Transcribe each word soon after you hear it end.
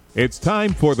It's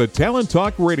time for the Talent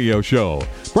Talk radio show,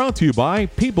 brought to you by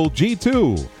People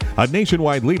G2, a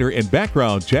nationwide leader in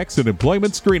background checks and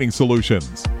employment screening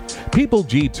solutions. People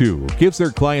G2 gives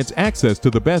their clients access to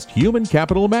the best human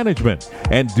capital management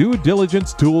and due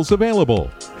diligence tools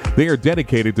available. They are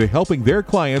dedicated to helping their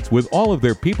clients with all of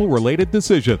their people-related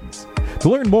decisions.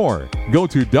 To learn more, go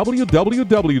to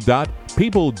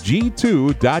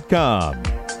www.peopleg2.com.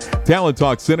 Talent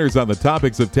Talk centers on the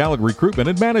topics of talent recruitment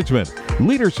and management,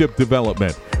 leadership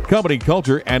development, company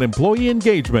culture, and employee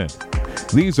engagement.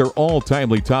 These are all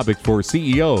timely topics for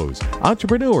CEOs,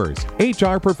 entrepreneurs,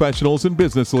 HR professionals, and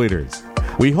business leaders.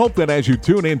 We hope that as you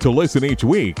tune in to listen each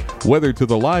week, whether to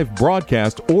the live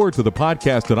broadcast or to the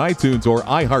podcast on iTunes or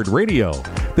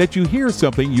iHeartRadio, that you hear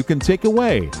something you can take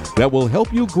away that will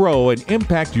help you grow and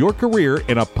impact your career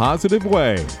in a positive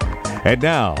way. And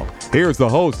now, here's the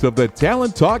host of the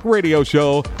Talent Talk radio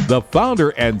show, the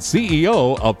founder and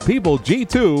CEO of People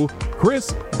G2,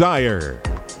 Chris Dyer.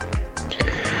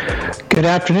 Good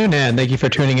afternoon, and thank you for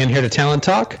tuning in here to Talent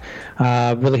Talk.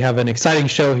 Really have an exciting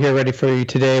show here ready for you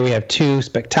today. We have two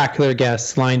spectacular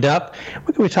guests lined up.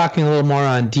 We're going to be talking a little more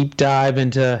on deep dive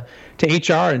into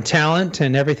HR and talent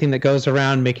and everything that goes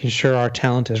around making sure our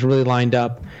talent is really lined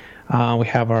up. We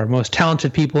have our most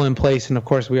talented people in place, and of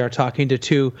course we are talking to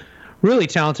two really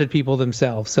talented people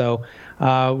themselves. So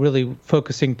really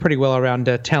focusing pretty well around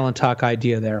the Talent Talk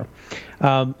idea there.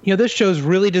 This show is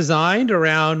really designed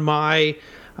around my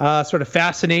sort of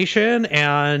fascination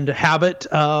and habit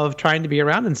of trying to be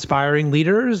around inspiring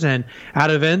leaders and at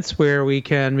events where we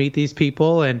can meet these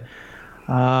people and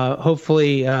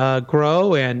hopefully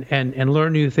grow and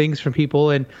learn new things from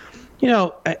people. And,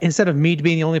 instead of me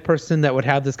being the only person that would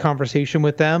have this conversation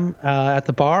with them at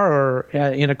the bar or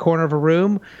in a corner of a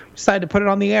room, we decided to put it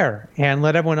on the air and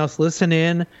let everyone else listen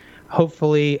in,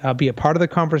 hopefully be a part of the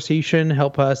conversation,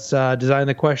 help us design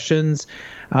the questions,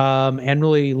 and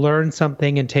really learn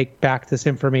something and take back this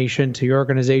information to your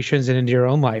organizations and into your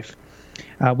own life.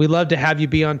 We'd love to have you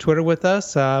be on Twitter with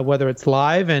us, whether it's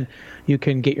live and you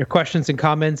can get your questions and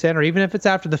comments in, or even if it's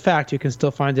after the fact, you can still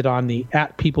find it on the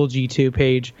 @PeopleG2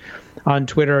 page on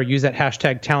Twitter, or use that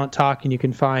hashtag Talent Talk, and you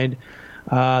can find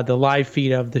the live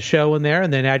feed of the show in there,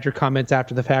 and then add your comments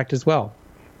after the fact as well.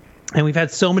 And we've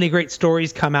had so many great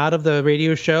stories come out of the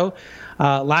radio show.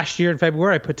 Last year in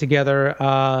February, I put together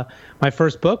my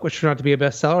first book, which turned out to be a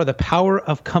bestseller, The Power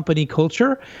of Company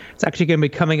Culture. It's actually going to be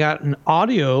coming out in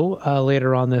audio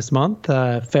later on this month,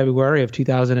 February of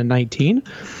 2019.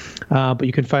 But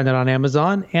you can find that on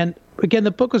Amazon. And again,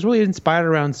 the book was really inspired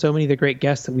around so many of the great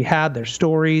guests that we had, their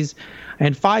stories,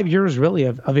 and 5 years really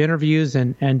of interviews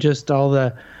and just all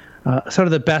the sort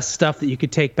of the best stuff that you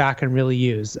could take back and really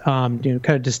use. Kind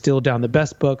of distill down the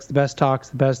best books, the best talks,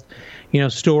 the best,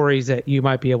 stories that you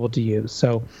might be able to use.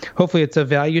 So hopefully it's of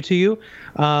value to you.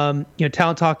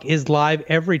 Talent Talk is live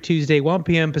every Tuesday, 1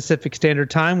 p.m. Pacific Standard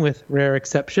Time, with rare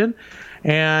exception.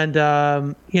 And,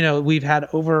 we've had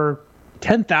over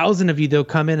 10,000 of you, though,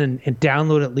 come in and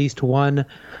download at least one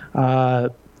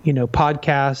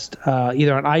podcast,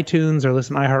 either on iTunes or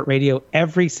listen to iHeartRadio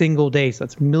every single day. So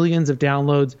that's millions of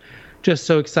downloads. Just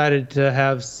so excited to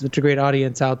have such a great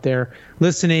audience out there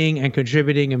listening and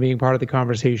contributing and being part of the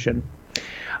conversation.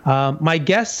 My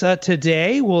guests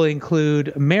today will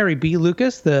include Mary B.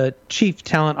 Lucas, the Chief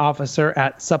Talent Officer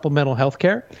at Supplemental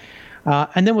Healthcare.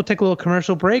 And then we'll take a little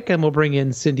commercial break, and we'll bring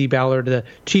in Cindy Ballard, the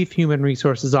Chief Human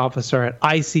Resources Officer at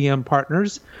ICM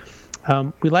Partners.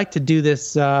 We like to do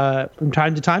this from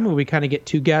time to time, where we kind of get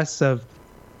two guests of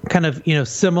kind of,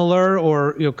 similar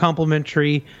or,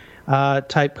 complementary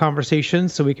type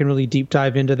conversations, so we can really deep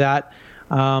dive into that.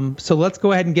 So let's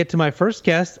go ahead and get to my first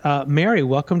guest. Mary,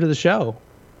 welcome to the show.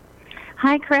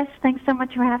 Hi, Chris. Thanks so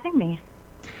much for having me.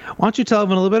 Why don't you tell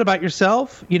them a little bit about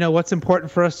yourself, what's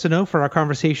important for us to know for our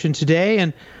conversation today,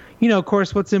 and, of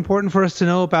course, what's important for us to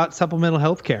know about Supplemental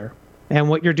Healthcare and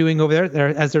what you're doing over there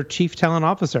as their Chief Talent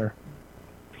Officer.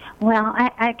 Well,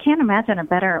 I can't imagine a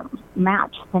better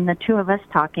match than the two of us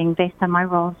talking based on my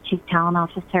role as Chief Talent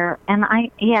Officer. And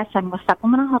I'm with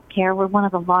Supplemental Healthcare. We're one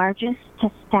of the largest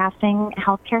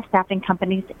healthcare staffing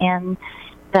companies in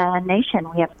the nation.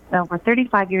 We have over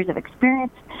 35 years of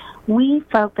experience. We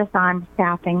focus on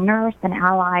staffing nurse and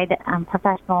allied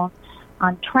professionals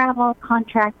on travel,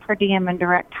 contract, per diem, and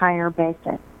direct hire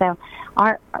basis. So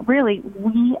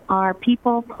we are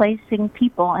people placing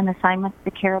people in assignments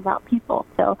to care about people.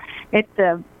 So it's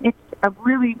a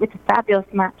fabulous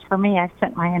match for me. I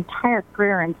spent my entire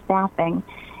career in staffing,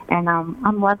 and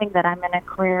I'm loving that I'm in a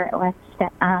career with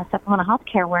Supplemental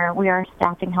Healthcare, where we are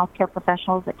staffing healthcare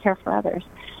professionals that care for others.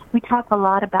 We talk a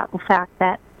lot about the fact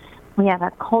that we have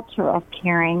a culture of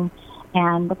caring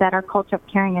and that our culture of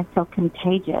caring is so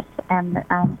contagious. And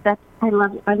I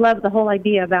love the whole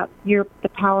idea about the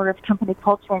power of company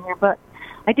culture in your book.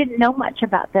 I didn't know much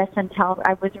about this until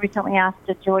I was recently asked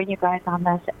to join you guys on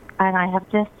this, and I have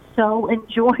just so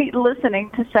enjoyed listening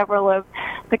to several of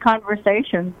the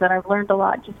conversations that I've learned a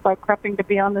lot just by prepping to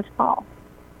be on this call.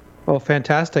 Well,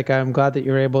 fantastic. I'm glad that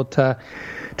you're able to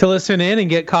listen in and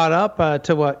get caught up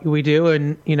to what we do.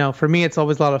 And, for me, it's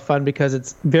always a lot of fun because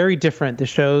it's very different. The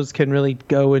shows can really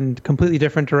go in completely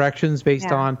different directions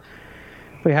based on,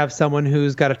 we have someone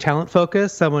who's got a talent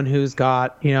focus, someone who's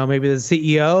got, maybe the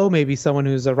CEO, maybe someone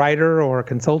who's a writer or a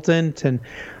consultant, and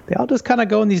they all just kind of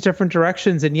go in these different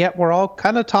directions. And yet we're all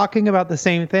kind of talking about the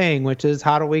same thing, which is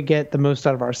how do we get the most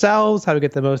out of ourselves, how do we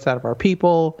get the most out of our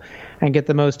people, and get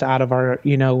the most out of our,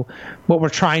 what we're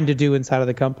trying to do inside of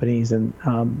the companies. And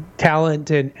talent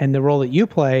and the role that you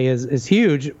play is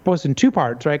huge, both in two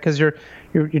parts, right? Because you're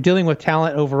dealing with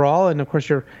talent overall, and of course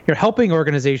you're helping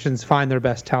organizations find their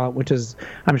best talent, which is,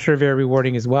 I'm sure, very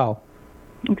rewarding as well.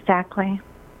 Exactly.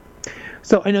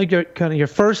 So I know your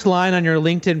first line on your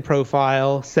LinkedIn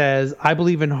profile says, "I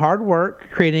believe in hard work,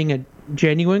 creating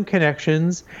genuine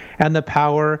connections, and the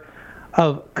power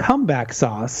of comeback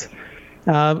sauce."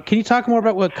 Can you talk more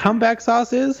about what comeback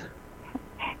sauce is?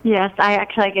 Yes, I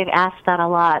get asked that a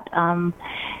lot. I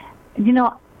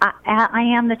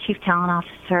am the Chief Talent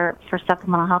Officer for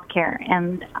Supplemental Healthcare,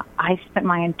 and I spent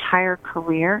my entire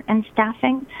career in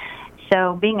staffing.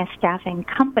 So being a staffing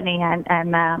company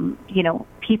and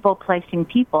people placing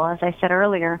people, as I said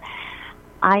earlier,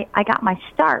 I got my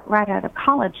start right out of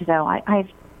college, though. I've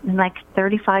been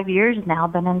 35 years now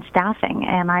been in staffing,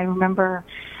 and I remember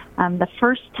the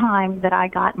first time that I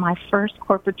got my first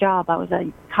corporate job. I was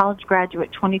a college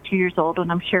graduate, 22 years old,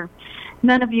 and I'm sure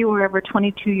none of you were ever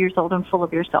 22 years old and full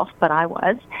of yourself, but I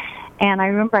was. And I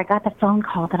remember I got the phone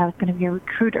call that I was going to be a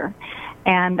recruiter.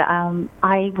 And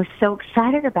I was so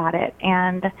excited about it.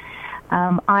 And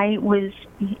I was,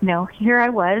 here I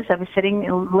was sitting,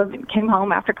 came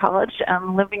home after college,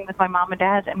 living with my mom and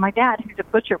dad. And my dad, who's a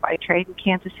butcher by trade in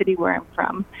Kansas City, where I'm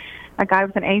from, a guy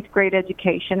with an 8th grade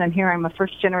education, and here I'm a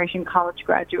first-generation college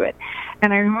graduate.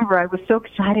 And I remember I was so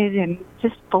excited and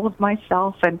just full of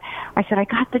myself. And I said, I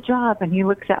got the job. And he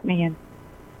looks at me and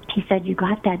he said, "You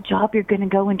got that job? You're going to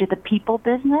go into the people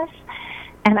business?"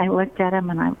 And I looked at him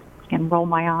and I rolled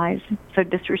my eyes, so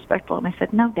disrespectful. And I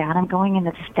said, "No, Dad, I'm going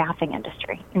into the staffing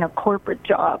industry, corporate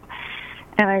job."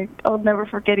 And I'll never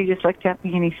forget, he just looked at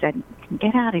me and he said,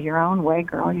 "Get out of your own way,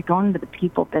 girl. You're going into the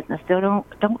people business. Don't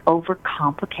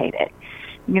overcomplicate it.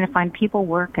 You're going to find people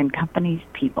work and companies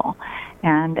people."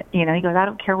 And, he goes, "I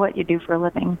don't care what you do for a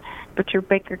living, but you're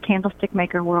baker, candlestick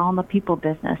maker, we're all in the people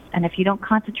business. And if you don't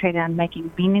concentrate on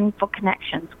making meaningful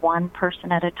connections one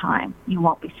person at a time, you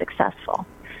won't be successful.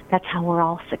 That's how we're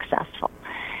all successful."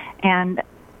 And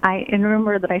I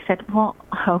remember that I said, "Well,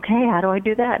 okay, how do I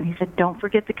do that?" And he said, "Don't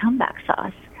forget the comeback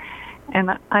sauce."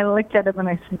 And I looked at him and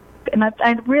I said, and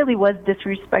I really was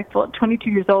disrespectful at 22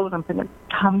 years old, and I'm thinking,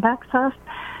 comeback sauce?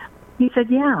 He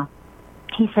said, "Yeah."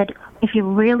 He said, "If you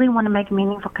really want to make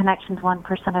meaningful connections one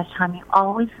person at a time, you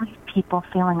always leave people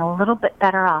feeling a little bit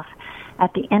better off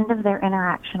at the end of their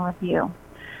interaction with you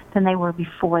than they were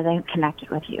before they connected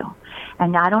with you."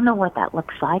 And I don't know what that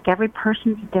looks like. Every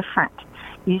person's different.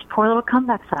 Use pour a little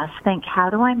comeback sauce. Think,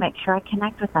 how do I make sure I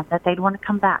connect with them, that they'd want to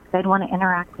come back, they'd want to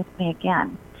interact with me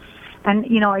again? And,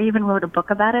 I even wrote a book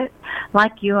about it.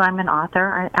 Like you, I'm an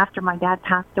author. After my dad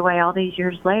passed away all these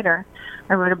years later,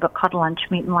 I wrote a book called Lunch,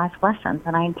 Meat, and Life Lessons,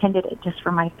 and I intended it just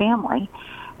for my family.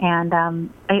 And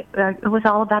it was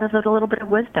all about a little bit of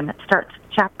wisdom. It starts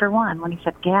chapter 1 when he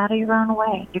said, "Get out of your own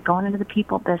way. You're going into the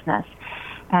people business.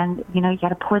 And, you got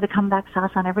to pour the comeback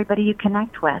sauce on everybody you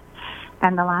connect with."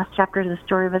 And the last chapter is the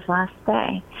story of his last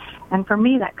day. And for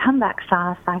me, that comeback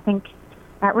sauce, I think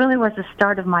that really was the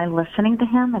start of my listening to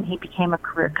him, and he became a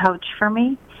career coach for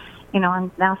me.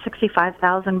 And now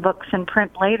 65,000 books in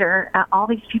print later, all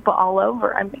these people all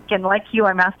over. Again, like you,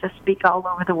 I'm asked to speak all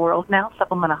over the world now.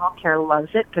 Supplemental Healthcare loves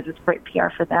it because it's great PR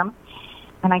for them.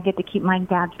 And I get to keep my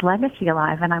dad's legacy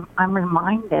alive, and I'm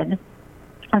reminded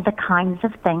of the kinds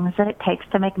of things that it takes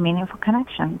to make meaningful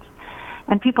connections.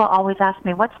 And people always ask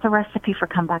me, "What's the recipe for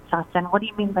comeback sauce?" And what do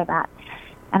you mean by that?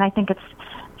 And I think it's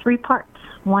 3 parts.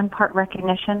 1 part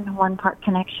recognition, 1 part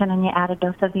connection, and you add a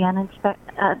dose of the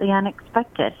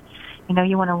unexpected.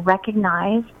 You want to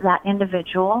recognize that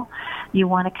individual. You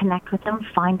want to connect with them,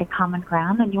 find a common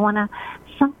ground, and you want to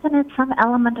some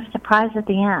element of surprise at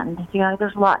the end.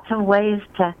 There's lots of ways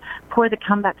to pour the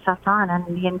comeback sauce on, and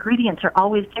the ingredients are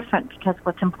always different because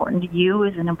what's important to you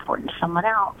isn't important to someone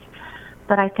else.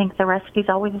 But I think the recipe's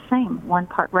always the same. 1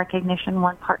 part recognition,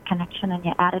 1 part connection, and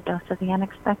you add a dose of the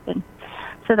unexpected.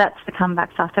 So that's the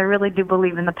comeback sauce. I really do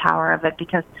believe in the power of it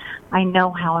because I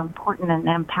know how important and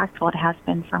impactful it has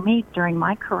been for me during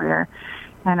my career.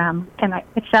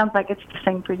 It sounds like it's the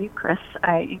same for you, Chris.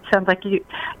 It sounds like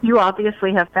you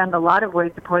obviously have found a lot of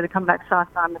ways to pour the comeback sauce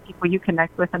on the people you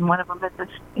connect with, and one of them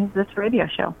is this radio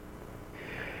show.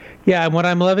 Yeah, and what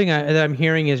I'm loving that I'm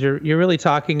hearing is you're really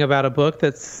talking about a book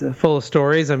that's full of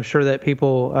stories. I'm sure that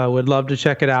people would love to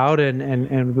check it out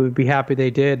and would be happy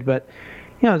they did. But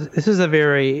this is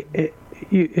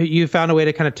you found a way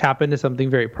to kind of tap into something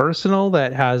very personal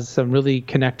that has some really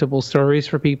connectable stories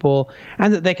for people,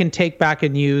 and that they can take back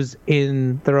and use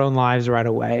in their own lives right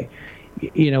away.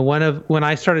 When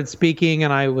I started speaking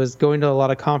and I was going to a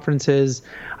lot of conferences,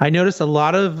 I noticed a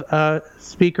lot of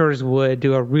speakers would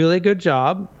do a really good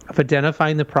job of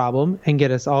identifying the problem and get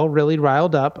us all really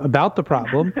riled up about the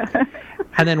problem,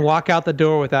 and then walk out the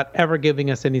door without ever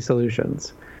giving us any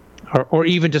solutions, or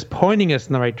even just pointing us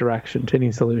in the right direction to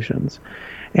any solutions.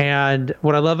 And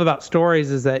what I love about stories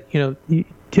is that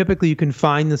typically you can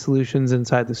find the solutions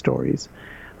inside the stories.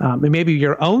 And maybe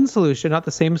your own solution, not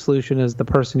the same solution as the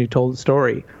person who told the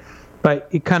story, but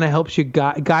it kind of helps you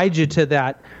guide you to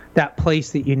that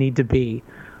place that you need to be.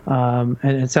 And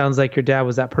it sounds like your dad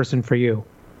was that person for you.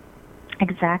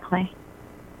 Exactly.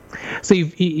 So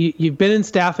you've been in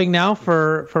staffing now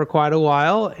for quite a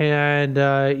while, and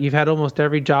you've had almost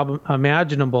every job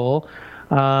imaginable,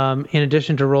 in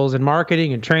addition to roles in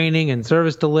marketing and training and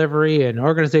service delivery and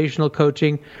organizational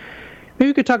coaching. Maybe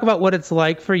you could talk about what it's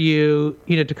like for you,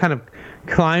 to kind of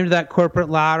climb that corporate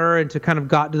ladder and to kind of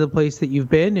got to the place that you've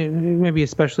been, and maybe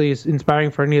especially inspiring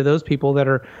for any of those people that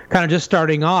are kind of just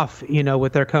starting off,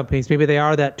 with their companies. Maybe they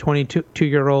are that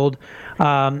 22-year-old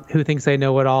who thinks they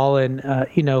know it all. And,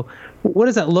 what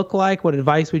does that look like? What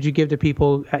advice would you give to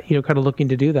people, kind of looking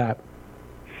to do that?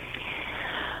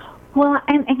 Well,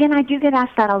 and again, I do get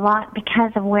asked that a lot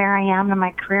because of where I am in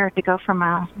my career, to go from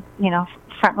a,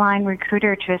 frontline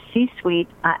recruiter to a C-suite,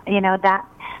 that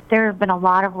there have been a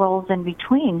lot of roles in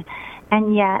between.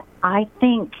 And yet I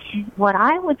think what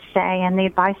I would say, and the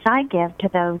advice I give to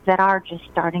those that are just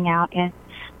starting out, is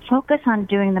focus on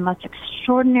doing the most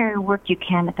extraordinary work you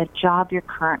can at the job you're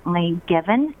currently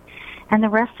given, and the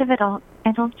rest of it'll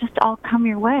just all come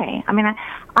your way. I mean,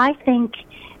 I think,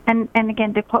 and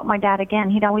again, to quote my dad again,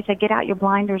 he'd always say, get out your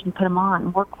blinders and put them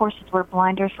on. Workhorses wear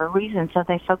blinders for a reason, so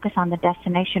they focus on the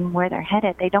destination where they're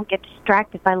headed. They don't get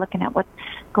distracted by looking at what's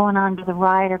going on to the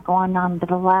right or going on to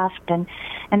the left, and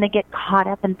they get caught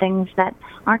up in things that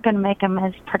aren't going to make them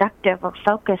as productive or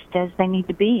focused as they need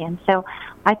to be. And so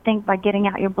I think by getting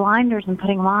out your blinders and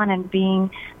putting them on and being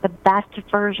the best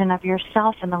version of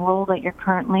yourself in the role that you're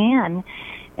currently in,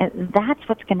 that's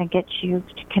what's going to get you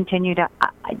to continue to,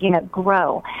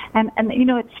 grow. And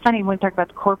it's funny when we talk about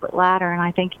the corporate ladder, and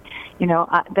I think,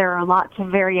 there are lots of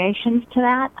variations to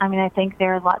that. I mean, I think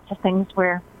there are lots of things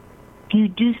where you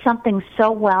do something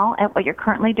so well at what you're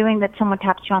currently doing that someone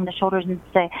taps you on the shoulders and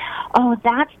say, oh,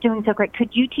 that's doing so great.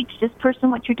 Could you teach this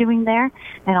person what you're doing there?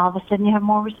 And all of a sudden you have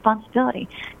more responsibility.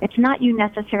 It's not you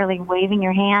necessarily waving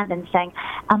your hand and saying,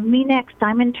 me next,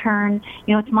 I'm in turn.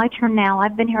 It's my turn now.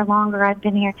 I've been here longer. I've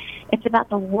been here. It's about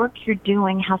the work you're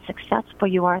doing, how successful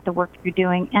you are at the work you're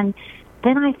doing. And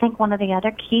then I think one of the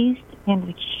other keys and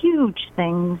the huge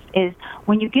things is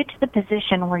when you get to the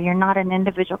position where you're not an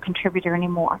individual contributor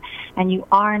anymore and you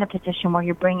are in a position where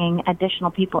you're bringing additional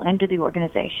people into the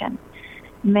organization,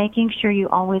 making sure you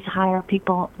always hire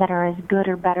people that are as good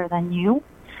or better than you.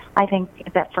 I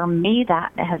think that for me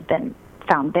that has been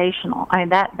foundational. I mean,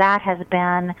 that has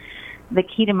been the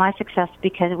key to my success,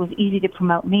 because it was easy to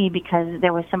promote me because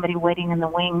there was somebody waiting in the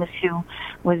wings who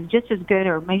was just as good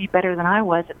or maybe better than I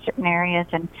was at certain areas.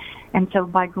 And so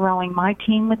by growing my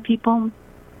team with people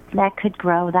that could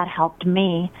grow, that helped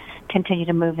me continue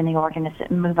to move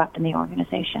up in the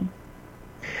organization.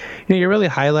 You're really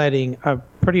highlighting a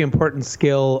pretty important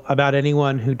skill about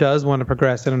anyone who does want to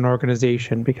progress in an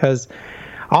organization, because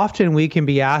often we can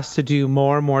be asked to do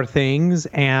more and more things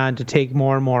and to take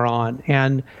more and more on.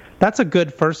 And that's a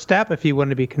good first step if you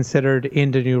want to be considered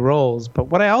into new roles. But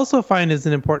what I also find is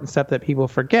an important step that people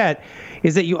forget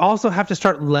is that you also have to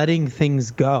start letting things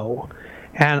go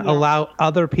and allow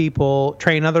other people,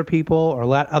 train other people, or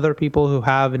let other people who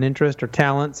have an interest or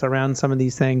talents around some of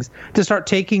these things to start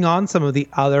taking on some of the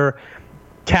other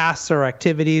tasks or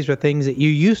activities or things that you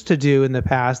used to do in the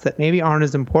past that maybe aren't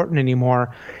as important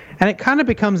anymore. And it kind of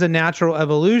becomes a natural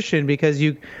evolution, because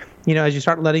you as you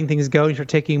start letting things go and you're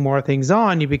taking more things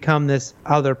on, you become this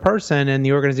other person, and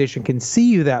the organization can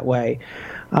see you that way.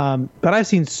 But I've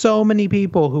seen so many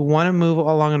people who want to move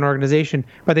along an organization,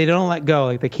 but they don't let go.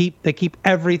 Like they keep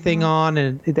everything on,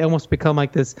 and they almost become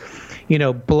like this,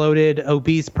 bloated,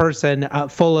 obese person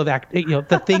full of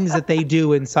the things that they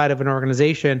do inside of an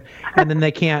organization, and then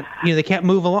they can't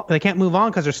move along. They can't move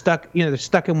on because they're stuck. They're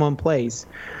stuck in one place.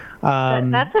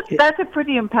 That's a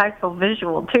pretty impactful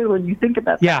visual too when you think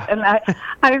about that. Yeah. And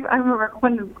I remember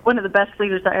one of the best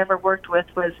leaders I ever worked with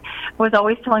was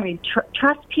always telling me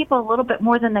trust people a little bit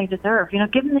more than they deserve.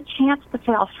 Give them the chance to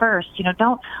fail first.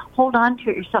 Don't hold on to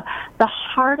it yourself. The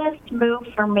hardest move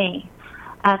for me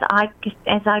as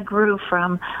I grew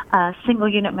from a single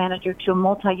unit manager to a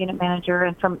multi-unit manager,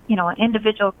 and from an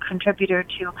individual contributor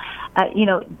to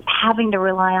having to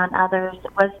rely on others,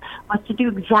 was to do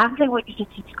exactly what you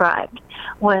just described.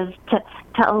 Was to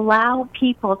allow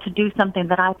people to do something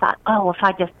that I thought,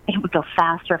 it would go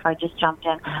faster if I just jumped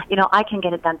in. I can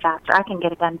get it done faster. I can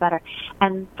get it done better.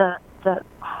 And the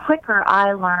quicker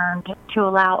I learned to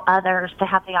allow others to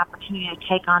have the opportunity to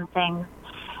take on things,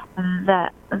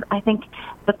 I think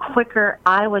the quicker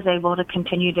I was able to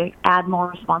continue to add more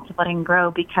responsibility and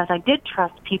grow, because I did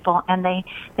trust people, and they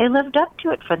lived up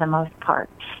to it for the most part.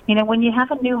 When you have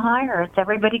a new hire, it's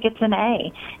everybody gets an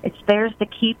A. It's theirs to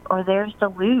keep or theirs to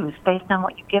lose based on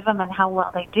what you give them and how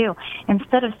well they do.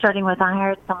 Instead of starting with, I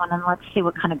hired someone and let's see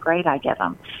what kind of grade I give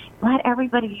them. Let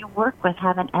everybody you work with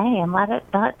have an A, and let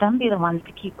them be the ones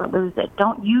to keep or lose it.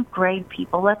 Don't you grade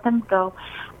people. Let them go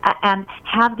and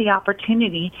have the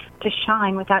opportunity to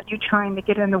shine without you trying to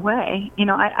get in the way.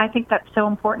 I think that's so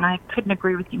important. I couldn't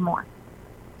agree with you more.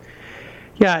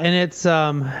 Yeah, and it's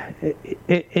sometimes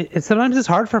it's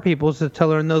hard for people to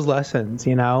learn those lessons,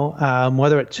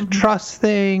 whether it's a trust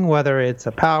thing, whether it's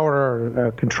a power or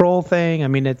a control thing. I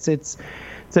mean, it's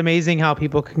amazing how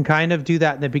people can kind of do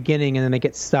that in the beginning, and then they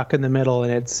get stuck in the middle.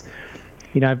 And it's,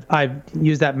 I've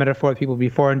used that metaphor with people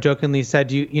before and jokingly said,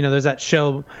 there's that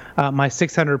show, My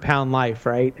 600-Pound Life,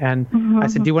 right? And I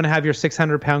said, do you want to have your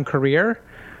 600-pound career?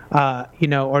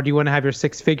 Or do you want to have your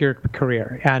six-figure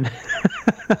career? And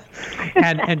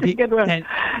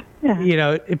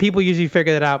people usually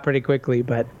figure that out pretty quickly.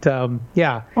 But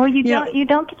yeah. Well, you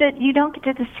don't get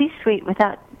to the C-suite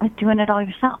without doing it all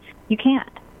yourself. You can't.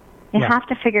 You have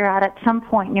to figure out at some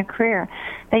point in your career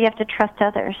that you have to trust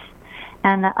others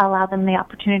and allow them the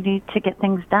opportunity to get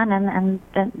things done, and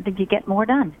then you get more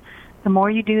done. The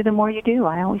more you do, the more you do.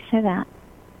 I always say that.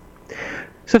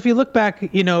 So if you look back,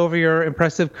 over your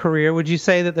impressive career, would you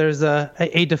say that there's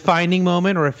a defining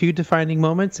moment or a few defining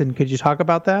moments, and could you talk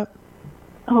about that?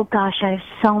 Oh gosh, I have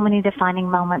so many defining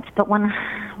moments. But when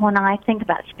I think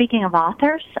about, speaking of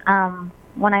authors,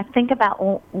 when I think about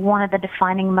one of the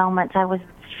defining moments, I was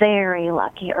very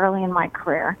lucky early in my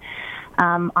career.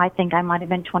 I think I might have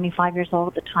been 25 years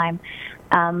old at the time,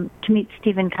 to meet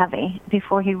Stephen Covey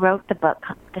before he wrote the book,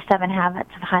 The 7 Habits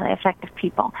of Highly Effective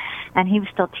People. And he was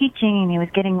still teaching, and he was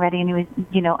getting ready, and he was,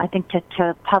 I think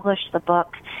to publish the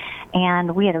book.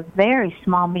 And we had a very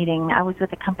small meeting. I was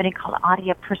with a company called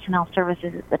Audio Personnel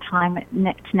Services at the time.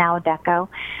 It's now Adecco.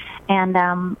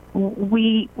 And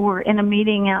we were in a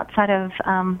meeting outside of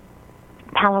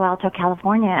Palo Alto,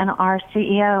 California, and our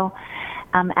CEO,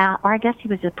 or I guess he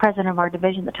was the president of our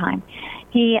division at the time,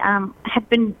 he had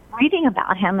been reading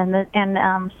about him,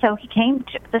 and so he came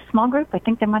to the small group. I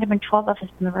think there might have been 12 of us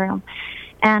in the room.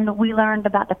 And we learned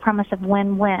about the premise of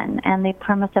win-win and the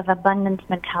premise of abundance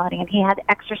mentality. And he had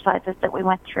exercises that we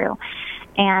went through.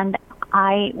 And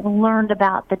I learned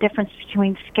about the difference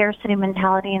between scarcity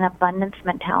mentality and abundance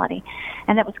mentality.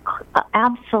 And that was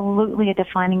absolutely a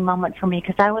defining moment for me,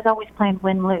 because I was always playing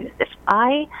win-lose. If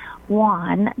I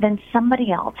won, then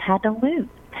somebody else had to lose.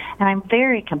 And I'm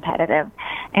very competitive.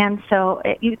 And so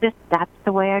that's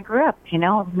the way I grew up. I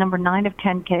was number 9 of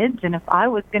 10 kids, and if I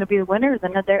was going to be the winner,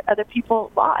 then other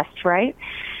people lost, right?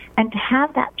 And to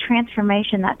have that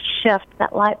transformation, that shift,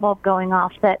 that light bulb going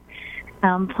off, that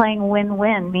playing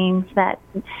win-win means that,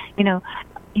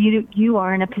 you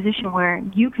are in a position where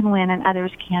you can win and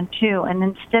others can too. And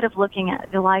instead of looking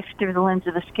at the life through the lens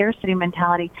of a scarcity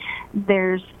mentality,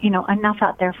 there's, enough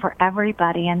out there for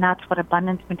everybody, and that's what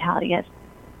abundance mentality is.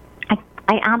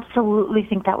 I absolutely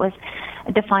think that was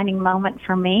a defining moment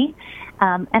for me.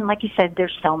 And like you said,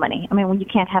 there's so many. I mean, when you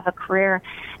can't have a career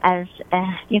as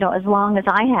long as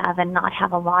I have and not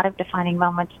have a lot of defining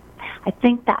moments, I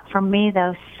think that for me,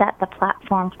 though, set the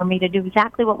platform for me to do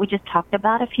exactly what we just talked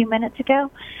about a few minutes ago,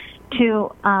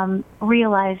 to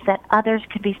realize that others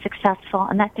could be successful,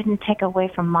 and that didn't take away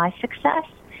from my success.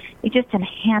 It just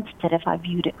enhanced it if I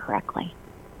viewed it correctly.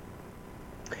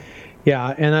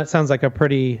 Yeah, and that sounds like a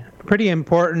pretty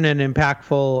important and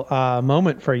impactful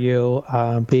moment for you,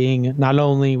 being not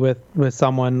only with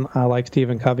someone like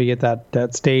Stephen Covey at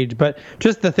that stage, but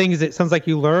just the things it sounds like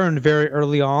you learned very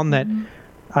early on that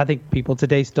I think people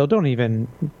today still don't even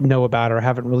know about or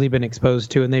haven't really been exposed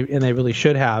to, and they really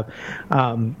should have.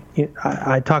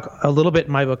 I talk a little bit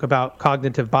in my book about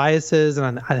cognitive biases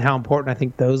and how important I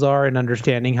think those are in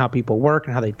understanding how people work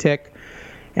and how they tick.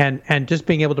 And just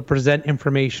being able to present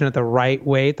information at the right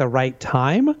way, at the right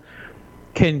time,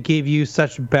 can give you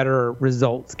such better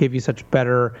results, give you such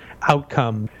better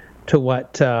outcome to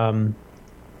what, to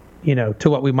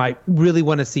what we might really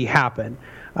want to see happen.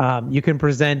 You can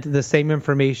present the same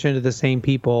information to the same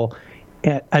people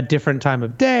at a different time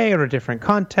of day or a different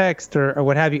context or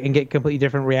what have you, and get completely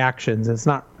different reactions. It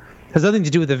has nothing to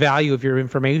do with the value of your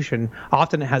information.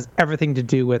 Often it has everything to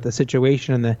do with the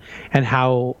situation and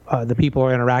how the people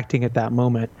are interacting at that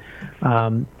moment.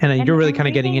 And you're really kind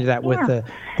of getting into that with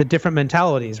the different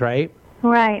mentalities, right?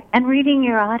 Right. And reading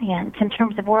your audience in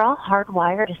terms of we're all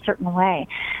hardwired a certain way.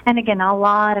 And again, a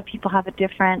lot of people have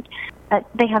different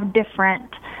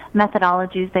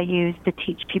methodologies they use to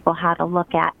teach people how to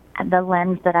look at the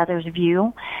lens that others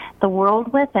view the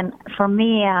world with. And for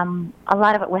me, a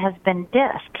lot of it has been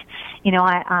DISC.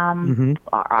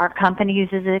 Our company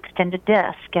uses Extended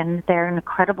DISC, and they're an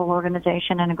incredible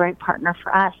organization and a great partner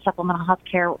for us. Supplemental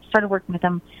Healthcare, started working with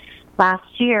them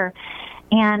last year.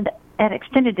 And at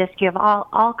Extended DISC, you have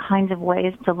all kinds of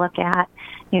ways to look at,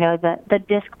 the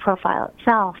DISC profile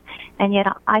itself. And yet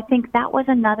I think that was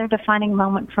another defining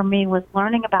moment for me, was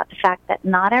learning about the fact that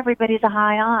not everybody's a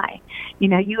high I.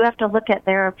 You have to look at,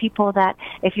 there are people that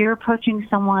if you're approaching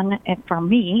someone, and for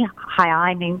me, high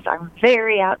I means I'm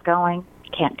very outgoing.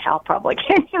 Can't tell probably,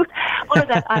 can you? Or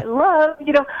that I love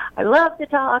to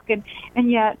talk,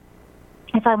 and yet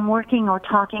if I'm working or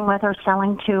talking with or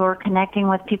selling to or connecting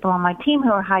with people on my team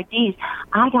who are high Ds,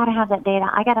 I got to have that data.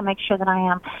 I got to make sure that I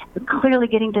am clearly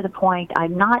getting to the point.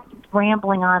 I'm not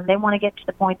rambling on. They want to get to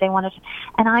the point. And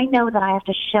I know that I have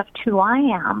to shift who I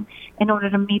am in order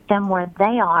to meet them where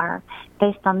they are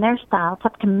based on their style. It's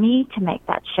up to me to make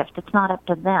that shift. It's not up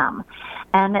to them.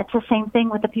 And it's the same thing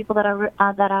with the people that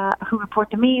are who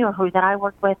report to me or that I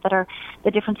work with that are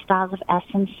the different styles of S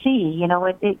and C.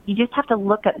 You just have to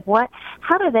look at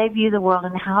how do they view the world,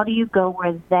 and how do you go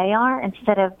where they are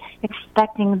instead of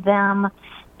expecting them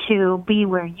to be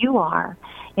where you are.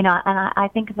 And I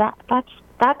think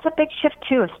that's a big shift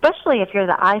too, especially if you're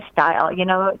the I style,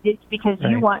 it's because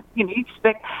right. You want, you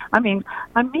expect, I'm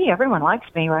me, everyone likes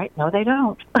me, right? No, they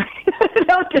don't.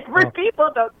 Different people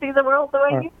don't see the world the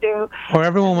way you do. Or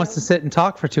everyone wants to sit and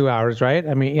talk for 2 hours, right?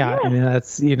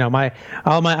 That's,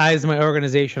 all my eyes in my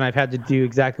organization, I've had to do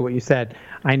exactly what you said.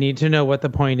 I need to know what the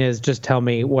point is. Just tell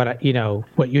me what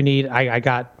you need. I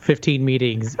got 15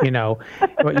 meetings,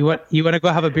 what you want to go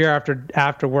have a beer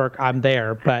after work. I'm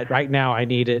there. But right now I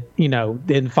need it,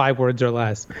 in 5 words or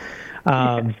less.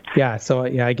 I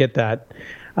get that.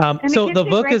 So the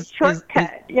book is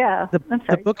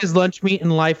the book is Lunch, Meat,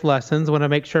 and Life Lessons. I want to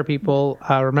make sure people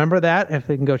remember that. If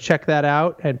they can go check that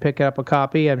out and pick up a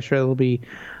copy, I'm sure it'll be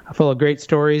full of great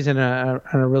stories and a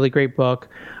really great book.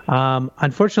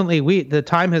 Unfortunately, the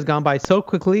time has gone by so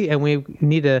quickly, and we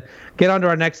need to get on to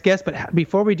our next guest. But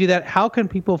before we do that, how can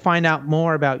people find out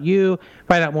more about you,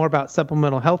 find out more about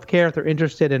supplemental healthcare if they're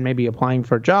interested in maybe applying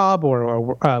for a job or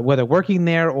whether working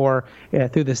there or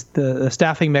through the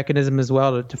staffing mechanism as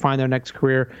well to find their next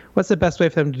career? What's the best way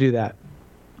for them to do that?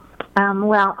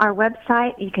 Well, our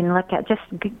website, you can look at just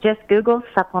Google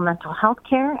supplemental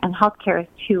healthcare, and healthcare is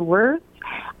 2 words,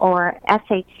 or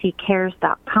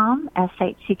shccares.com,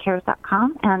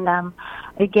 shccares.com. And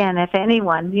again, if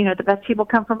anyone, the best people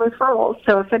come from referrals.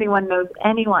 So if anyone knows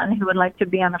anyone who would like to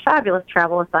be on a fabulous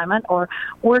travel assignment or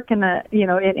work in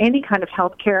in any kind of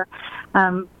healthcare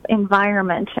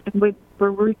environment, we're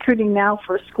recruiting now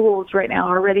for schools right now.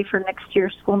 We're ready for next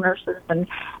year's school nurses, and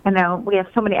we have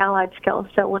so many allied skills.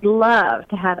 So would love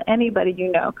to have anybody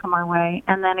come our way.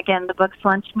 And then again, the book's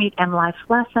Lunch, Meat, and Life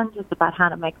Lessons. It's about how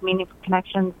to make meaningful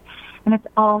connections, and it's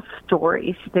all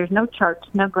stories. There's no charts,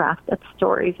 no graphs. It's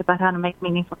stories about how to make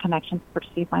meaningful connections for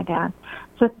Steve, my dad.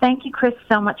 So thank you, Chris,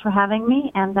 so much for having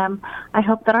me, and I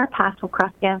hope that our paths will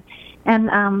cross again.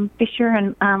 And be sure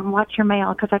and watch your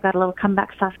mail, because I got a little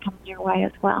comeback sauce coming your way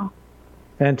as well.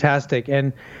 Fantastic.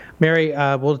 And Mary,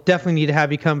 we'll definitely need to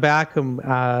have you come back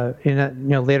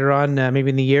later on, maybe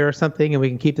in the year or something, and we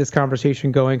can keep this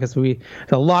conversation going, because there's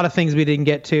a lot of things we didn't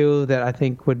get to that I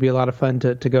think would be a lot of fun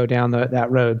to go down that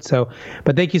road. So,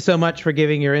 but thank you so much for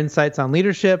giving your insights on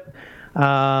leadership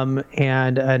and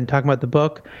talking about the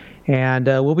book. And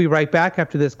we'll be right back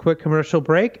after this quick commercial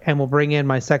break, and we'll bring in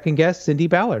my second guest, Cindy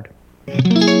Ballard.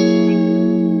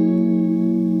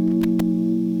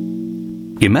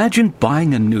 Imagine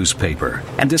buying a newspaper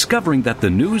and discovering that the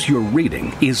news you're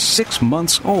reading is 6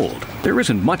 months old. There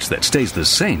isn't much that stays the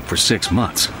same for 6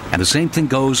 months, and the same thing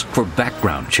goes for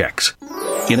background checks.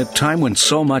 In a time when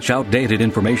so much outdated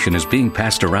information is being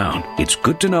passed around, it's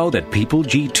good to know that People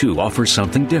G2 offers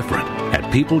something different.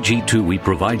 At People G2, we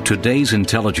provide today's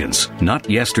intelligence, not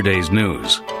yesterday's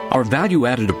news. Our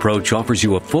value-added approach offers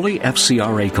you a fully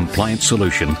FCRA-compliant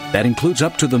solution that includes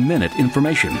up-to-the-minute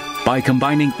information. By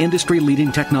combining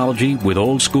industry-leading technology with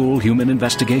old-school human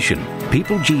investigation,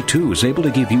 People G2 is able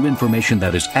to give you information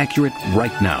that is accurate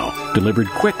right now, delivered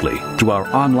quickly through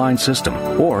our online system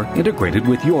or integrated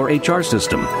with your HR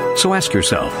system. So ask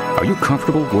yourself, are you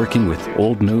comfortable working with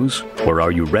old news, or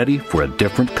are you ready for a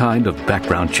different kind of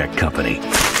background check company?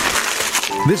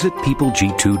 Visit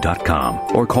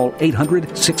peopleg2.com or call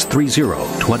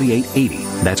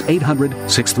 800-630-2880. That's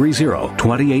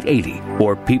 800-630-2880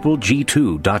 or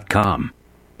peopleg2.com.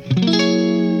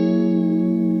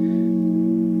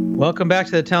 Welcome back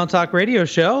to the Talent Talk Radio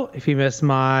Show. If you missed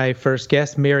my first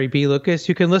guest, Mary B. Lucas,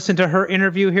 you can listen to her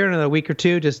interview here in a week or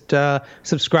two. Just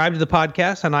subscribe to the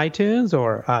podcast on iTunes,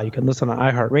 or you can listen on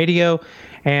iHeartRadio.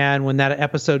 And when that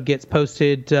episode gets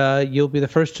posted, you'll be the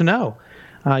first to know.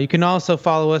 You can also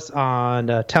follow us on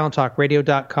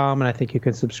TalentTalkRadio.com, and I think you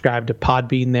can subscribe to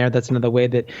Podbean there. That's another way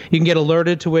that you can get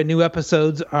alerted to when new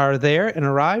episodes are there and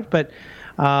arrive. But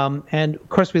and of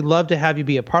course, we'd love to have you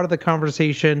be a part of the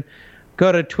conversation. Go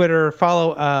to Twitter,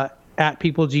 follow at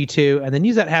PeopleG2, and then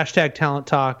use that hashtag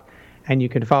TalentTalk, and you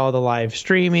can follow the live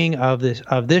streaming of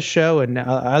this show and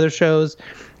other shows.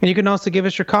 And you can also give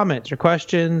us your comments, your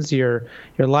questions, your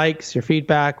likes, your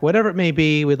feedback, whatever it may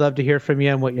be. We'd love to hear from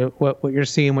you and what you're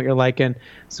seeing, what you're liking,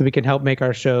 so we can help make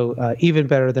our show even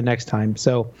better the next time.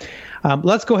 So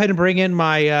let's go ahead and bring in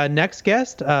my next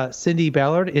guest. Cindy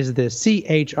Ballard is the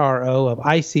CHRO of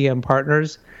ICM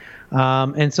Partners.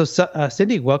 And so,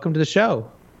 Cindy, welcome to the show.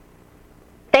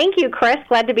 Thank you, Chris.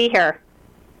 Glad to be here.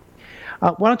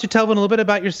 Why don't you tell them a little bit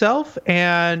about yourself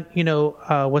and,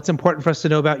 what's important for us to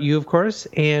know about you, of course,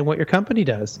 and what your company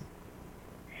does.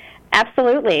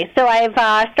 Absolutely. So I've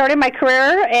started my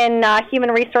career in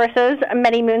human resources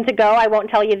many moons ago. I won't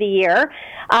tell you the year,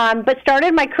 but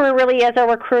started my career really as a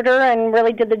recruiter and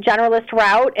really did the generalist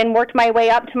route and worked my way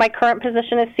up to my current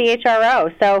position as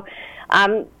CHRO. So,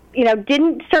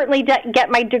 didn't certainly get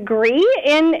my degree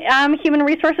in human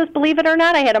resources, believe it or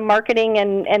not. I had a marketing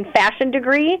and fashion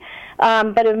degree,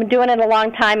 but I've been doing it a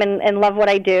long time and love what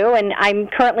I do. And I'm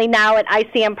currently now at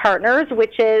ICM Partners,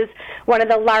 which is one of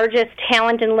the largest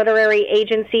talent and literary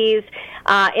agencies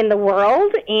in the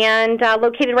world, and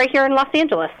located right here in Los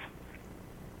Angeles.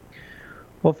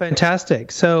 Well,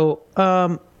 fantastic. So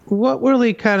what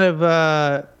really kind of,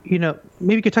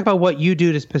 maybe you could talk about what you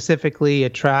do to specifically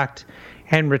attract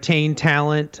and retain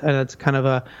talent, and it's kind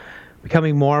of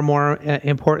becoming more and more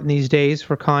important these days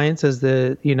for clients as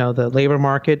the labor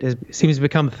market seems to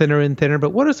become thinner and thinner.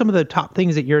 But what are some of the top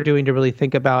things that you're doing to really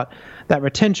think about that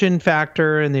retention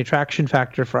factor and the attraction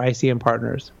factor for ICM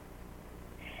Partners?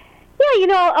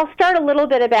 Yeah, I'll start a little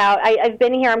bit about, I've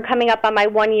been here, I'm coming up on my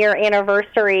 1-year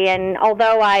anniversary, and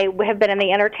although I have been in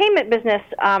the entertainment business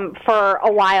for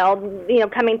a while,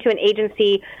 coming to an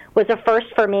agency was a first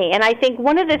for me. And I think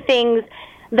one of the things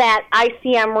that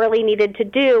ICM really needed to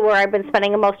do, where I've been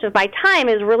spending most of my time,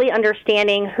 is really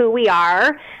understanding who we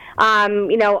are,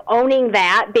 owning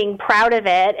that, being proud of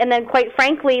it, and then quite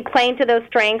frankly, playing to those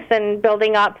strengths and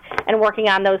building up and working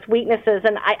on those weaknesses.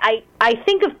 And I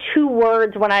think of 2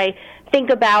 words when I think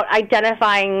about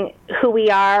identifying who we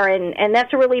are, and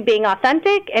that's really being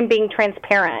authentic and being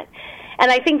transparent.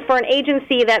 And I think for an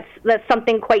agency, that's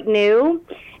something quite new.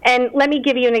 And let me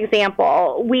give you an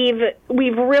example. We've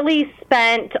really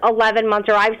spent 11 months,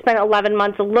 or I've spent 11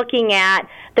 months looking at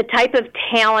the type of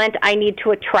talent I need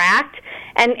to attract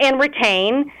and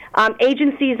retain.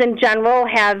 Agencies in general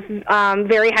have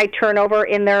very high turnover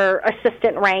in their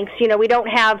assistant ranks. We don't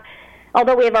have,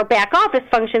 although we have our back office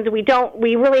functions, we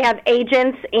really have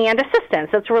agents and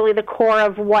assistants. That's really the core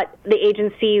of what the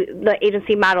agency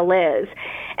model is.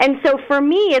 And so for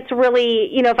me, it's really,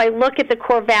 if I look at the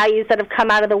core values that have come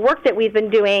out of the work that we've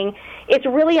been doing, it's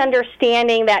really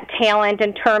understanding that talent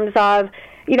in terms of,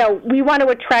 we want to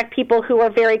attract people who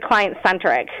are very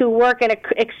client-centric, who work in an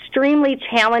extremely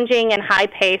challenging and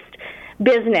high-paced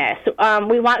business.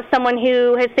 We want someone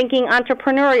who is thinking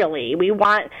entrepreneurially. We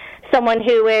want someone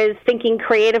who is thinking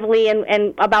creatively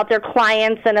and about their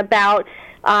clients and about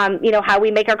how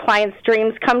we make our clients'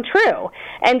 dreams come true.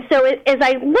 And so as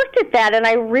I looked at that and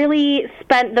I really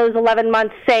spent those 11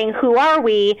 months saying, who are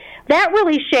we, that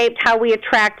really shaped how we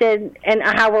attracted and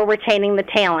how we're retaining the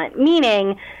talent,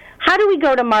 meaning how do we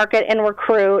go to market and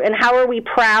recruit, and how are we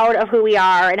proud of who we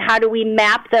are, and how do we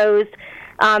map those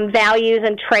values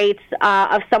and traits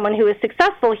of someone who is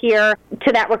successful here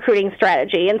to that recruiting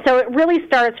strategy. And so it really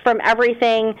starts from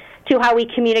everything to how we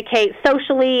communicate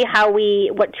socially,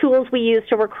 what tools we use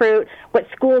to recruit, what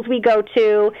schools we go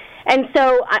to. And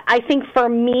so I think for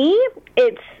me,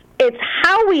 it's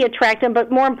how we attract them,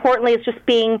 but more importantly, it's just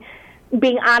being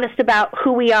honest about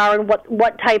who we are and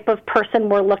what type of person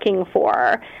we're looking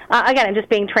for. Again, and just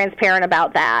being transparent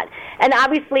about that. And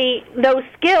obviously, those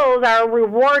skills are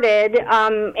rewarded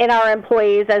in our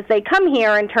employees as they come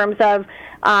here in terms of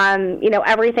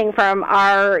everything from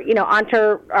our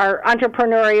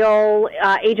entrepreneurial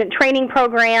agent training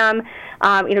program,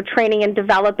 training and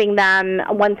developing them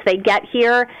once they get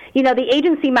here. The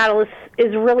agency model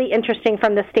is really interesting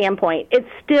from the standpoint. It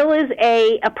still is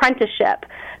a apprenticeship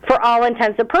for all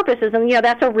intents and purposes. And,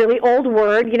 that's a really old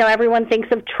word. Everyone thinks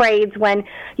of trades when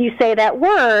you say that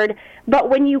word. But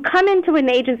when you come into an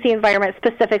agency environment,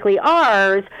 specifically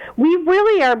ours, we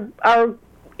really are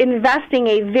investing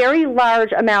a very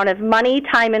large amount of money,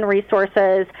 time, and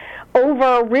resources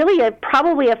over really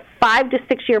probably a 5 to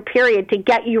 6 year period to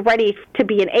get you ready to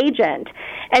be an agent.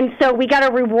 And so we got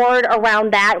a reward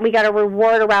around that. We got a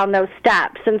reward around those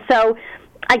steps. And so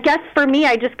I guess for me,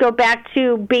 I just go back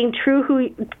to being true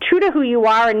to who you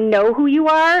are and know who you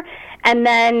are, and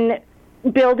then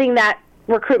building that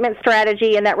recruitment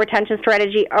strategy and that retention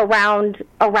strategy around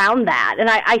that. And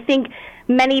I think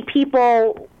many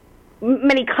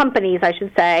companies, I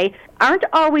should say, aren't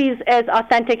always as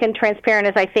authentic and transparent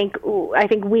as I think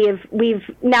we've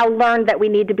now learned that we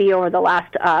need to be over the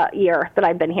last year that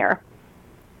I've been here.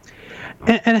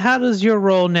 And how does your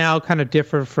role now kind of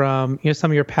differ from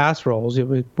some of your past roles?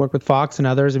 You work with Fox and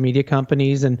others and media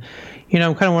companies, and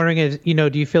I'm kind of wondering,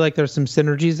 do you feel like there's some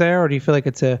synergies there, or do you feel like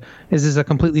is this a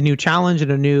completely new challenge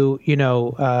and a new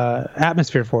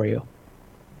atmosphere for you?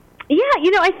 Yeah,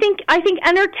 I think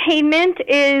entertainment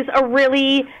is a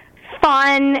really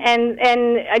fun and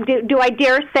do I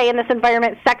dare say in this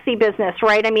environment, sexy business,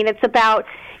 right? I mean, it's about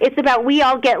we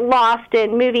all get lost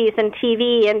in movies and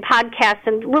TV and podcasts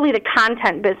and really the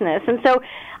content business. And so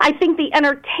I think the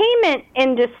entertainment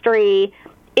industry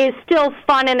is still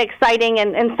fun and exciting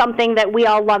and something that we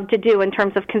all love to do in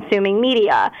terms of consuming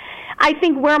media. I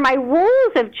think where my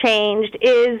roles have changed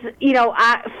is,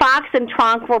 Fox and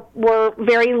Tronc were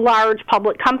very large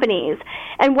public companies.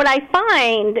 And what I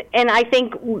find, and I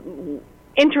think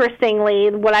interestingly,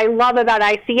 what I love about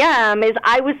ICM is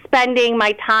I was spending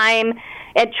my time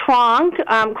at Tronc,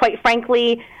 quite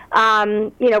frankly,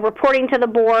 reporting to the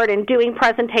board and doing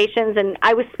presentations, and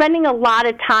I was spending a lot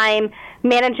of time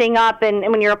managing up, and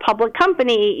when you're a public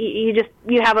company,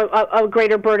 you have a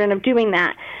greater burden of doing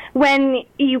that. When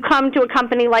you come to a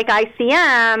company like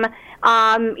ICM,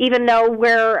 even though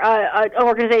we're an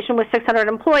organization with 600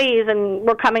 employees and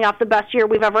we're coming off the best year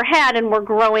we've ever had, and we're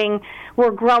growing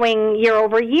year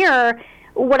over year,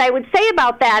 what I would say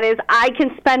about that is I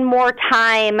can spend more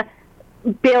time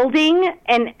building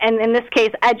and in this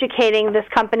case educating this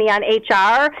company on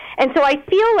HR. And so I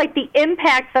feel like the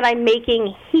impact that I'm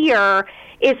making here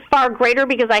is far greater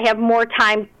because I have more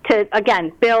time to,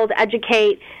 again, build,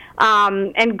 educate,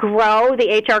 and grow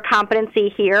the HR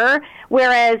competency here.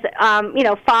 Whereas,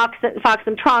 Fox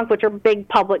and Tronc, which are big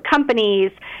public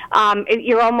companies,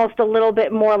 you're almost a little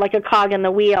bit more like a cog in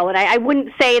the wheel. And I wouldn't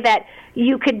say that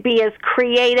you could be as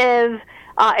creative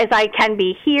as I can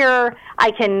be here.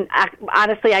 I can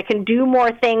do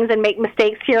more things and make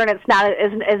mistakes here, and it's not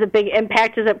as a big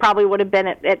impact as it probably would have been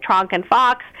at Tronc and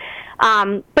Fox.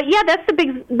 But yeah, that's the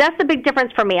big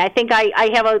difference for me. I think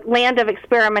I have a land of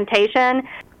experimentation.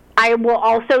 I will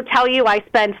also tell you I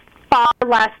spend far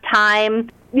less time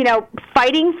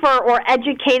fighting for or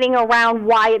educating around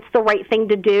why it's the right thing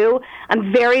to do.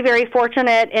 I'm very, very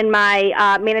fortunate in my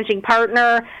managing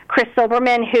partner, Chris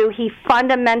Silberman, who he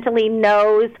fundamentally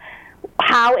knows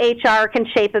how HR can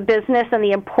shape a business and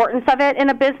the importance of it in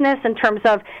a business in terms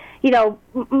of,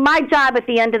 my job at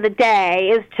the end of the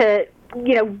day is to,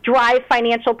 drive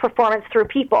financial performance through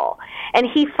people. And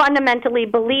he fundamentally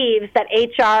believes that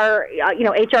HR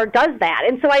does that.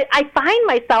 And so I find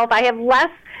myself, I have less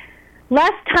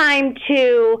time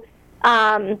to,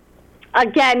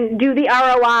 again, do the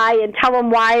ROI and tell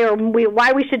them why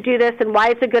we should do this and why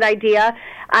it's a good idea.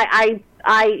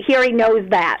 He already knows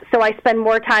that. So I spend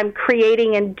more time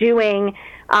creating and doing,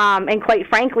 and quite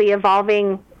frankly,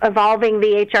 evolving evolving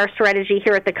the HR strategy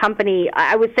here at the company,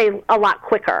 I would say a lot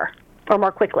quicker or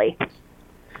more quickly.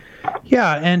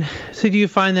 Yeah, and so do you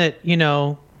find that,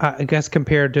 I guess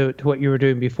compared to what you were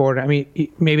doing before, I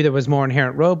mean, maybe there was more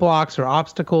inherent roadblocks or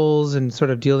obstacles and sort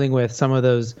of dealing with some of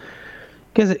those,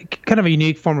 because kind of a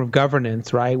unique form of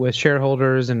governance, right, with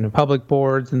shareholders and public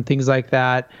boards and things like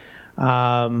that,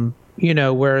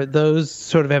 where those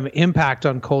sort of have an impact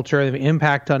on culture, have an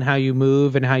impact on how you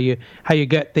move and how you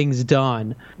get things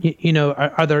done.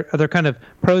 Are there kind of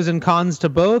pros and cons to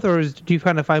both, or do you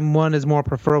kind of find one is more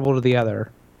preferable to the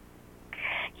other?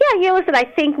 Yeah, listen, I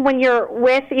think when you're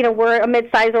with, we're a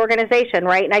mid-sized organization,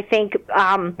 right? And I think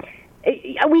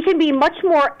we can be much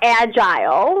more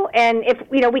agile, and if,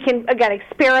 we can, again,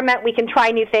 experiment, we can try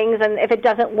new things, and if it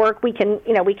doesn't work, we can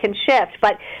shift.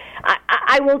 But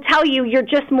I will tell you, you're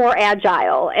just more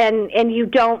agile, and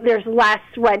there's less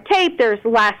red tape, there's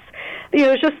less,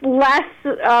 there's just less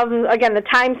of, again, the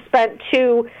time spent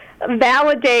to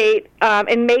validate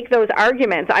and make those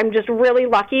arguments. I'm just really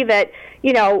lucky that,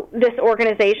 this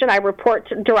organization, I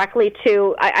report directly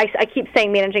to, I keep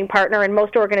saying managing partner. In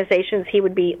most organizations, he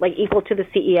would be like equal to the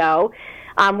CEO.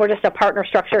 We're just a partner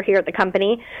structure here at the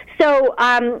company. So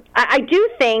I do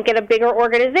think in a bigger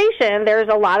organization, there's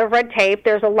a lot of red tape.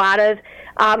 There's a lot of,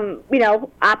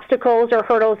 obstacles or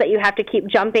hurdles that you have to keep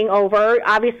jumping over.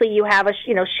 Obviously, you have a,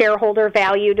 shareholder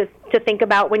value to think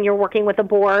about when you're working with a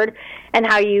board and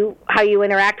how you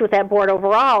interact with that board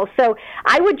overall. So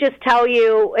I would just tell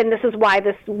you, and this is why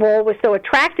this role was so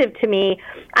attractive to me,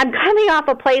 I'm coming off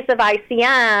a place of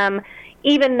ICM,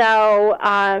 even though,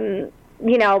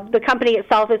 the company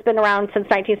itself has been around since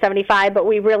 1975, but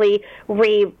we really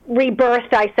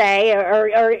rebirthed, I say,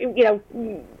 or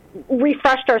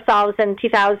refreshed ourselves in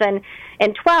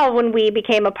 2012 when we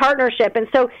became a partnership. And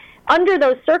so under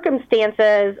those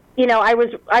circumstances,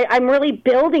 I'm really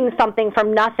building something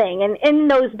from nothing. And in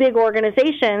those big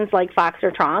organizations like Fox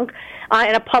or Tronc,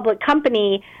 in a public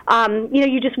company,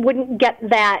 you just wouldn't get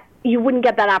that. You wouldn't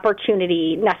get that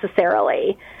opportunity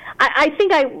necessarily. I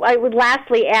think I would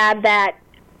lastly add that,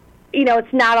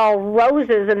 it's not all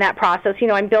roses in that process.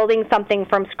 I'm building something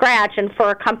from scratch, and for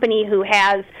a company who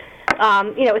has,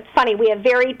 it's funny, we have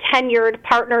very tenured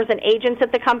partners and agents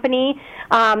at the company.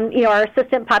 Our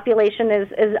assistant population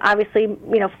is obviously,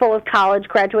 full of college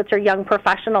graduates or young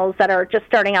professionals that are just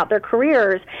starting out their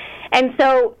careers. And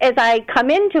so as I come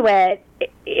into it,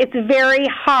 it's very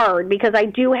hard because I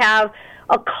do have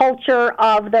a culture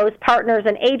of those partners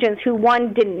and agents who,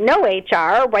 one, didn't know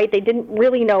HR, right? They didn't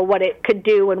really know what it could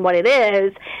do and what it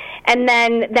is. And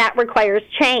then that requires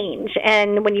change.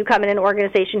 And when you come in an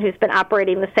organization who's been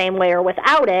operating the same way or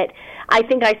without it, I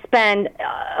think I spend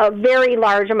a very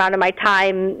large amount of my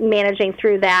time managing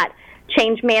through that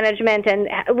change management and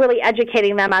really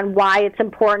educating them on why it's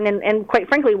important and quite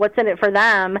frankly, what's in it for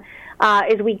them.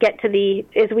 As we get to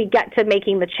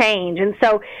making the change. And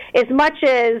so as much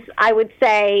as I would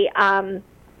say I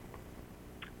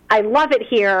love it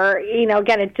here,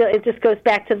 again, it just goes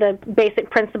back to the basic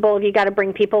principle of you got to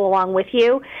bring people along with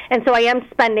you. And so I am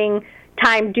spending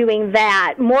time doing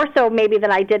that, more so maybe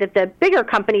than I did at the bigger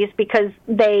companies because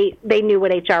they knew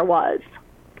what HR was.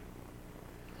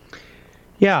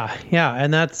 Yeah,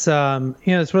 and that's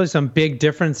it's really some big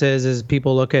differences as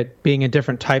people look at being in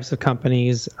different types of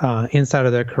companies inside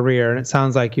of their career. And it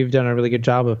sounds like you've done a really good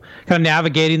job of kind of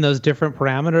navigating those different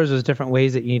parameters, those different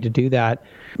ways that you need to do that.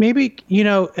 Maybe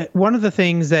one of the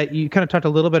things that you kind of talked a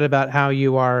little bit about how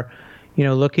you are,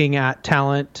 looking at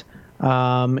talent,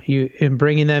 in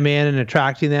bringing them in and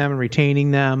attracting them and retaining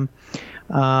them.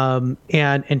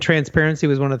 And transparency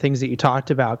was one of the things that you talked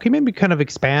about. Can you maybe kind of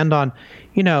expand on,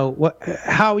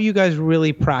 how you guys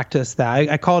really practice that?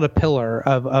 I call it a pillar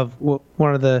of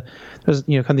one of the, there's,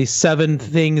 kind of these 7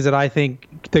 things that I think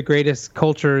the greatest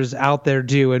cultures out there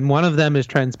do. And one of them is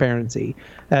transparency.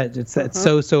 It's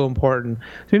so important.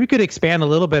 So maybe you could expand a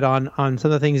little bit on some of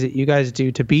the things that you guys do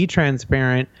to be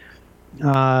transparent.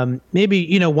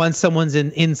 Maybe, once someone's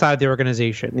inside the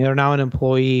organization, they're now an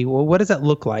employee. Well, what does that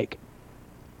look like?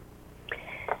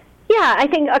 Yeah, I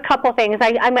think a couple things.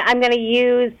 I'm going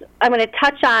to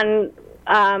touch on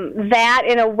that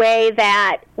in a way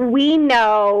that we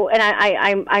know, and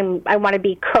I want to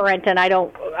be current, and I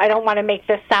don't want to make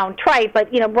this sound trite, but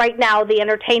right now the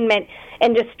entertainment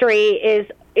industry is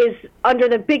under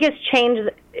the biggest change,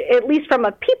 at least from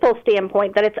a people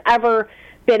standpoint, that it's ever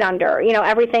been under.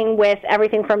 Everything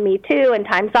from MeToo and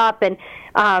Time's Up, and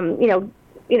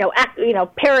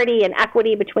parity and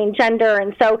equity between gender,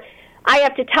 and so I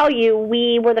have to tell you,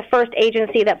 we were the first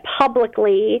agency that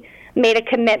publicly made a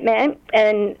commitment,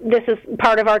 and this is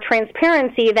part of our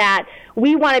transparency, that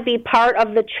we want to be part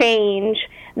of the change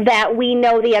that we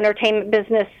know the entertainment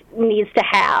business needs to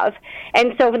have.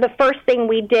 And so the first thing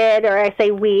we did, or I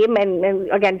say we,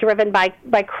 and again, driven by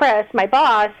Chris, my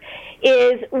boss,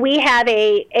 is we had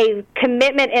a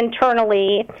commitment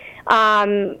internally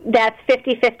that's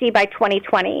 50-50 by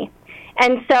 2020.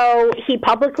 And so he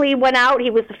publicly went out. He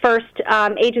was the first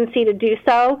agency to do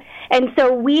so. And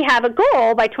so we have a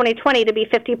goal by 2020 to be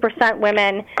 50%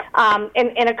 women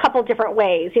in a couple different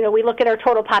ways. You know, we look at our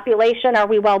total population. Are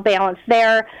we well balanced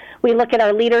there? We look at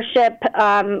our leadership,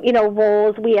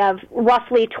 roles. We have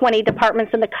roughly 20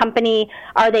 departments in the company.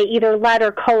 Are they either led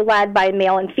or co-led by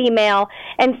male and female?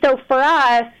 And so for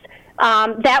us,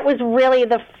 that was really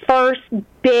the first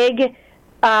big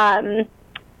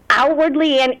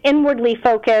outwardly and inwardly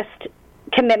focused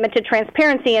commitment to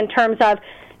transparency in terms of,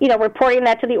 reporting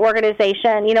that to the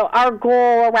organization. Our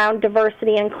goal around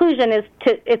diversity and inclusion is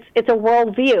it's a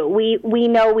worldview. We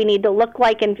know we need to look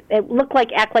like,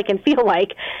 act like, and feel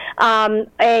like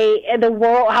the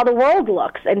world, how the world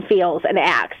looks and feels and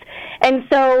acts. And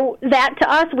so that, to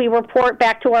us, we report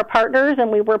back to our partners, and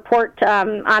we report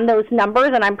on those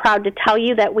numbers. And I'm proud to tell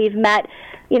you that we've met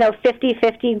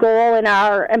 50-50 goal in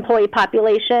our employee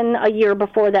population a year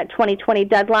before that 2020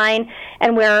 deadline,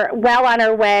 and we're well on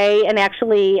our way, and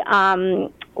actually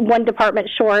one department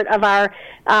short of our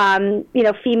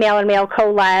female and male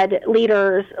co-led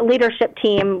leadership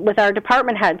team with our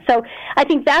department heads. So I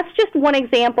think that's just one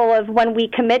example of when we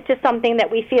commit to something that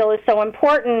we feel is so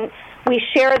important. We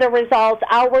share the results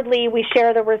outwardly, we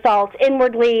share the results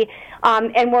inwardly,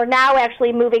 and we're now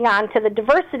actually moving on to the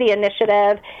diversity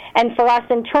initiative. And for us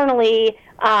internally,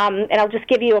 and I'll just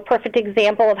give you a perfect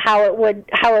example of how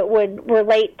it would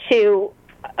relate to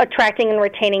attracting and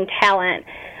retaining talent.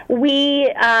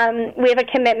 We have a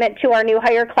commitment to our new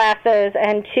hire classes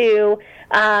and to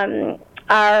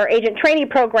our agent trainee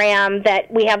program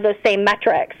that we have those same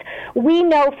metrics. We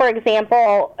know, for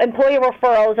example, employee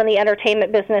referrals in the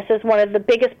entertainment business is one of the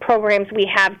biggest programs we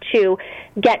have to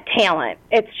get talent.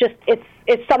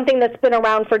 It's something that's been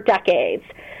around for decades.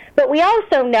 But we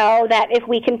also know that if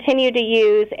we continue to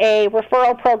use a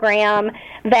referral program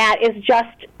that is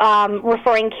just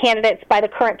referring candidates by the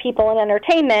current people in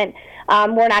entertainment,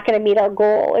 we're not going to meet our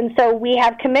goal. And so we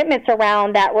have commitments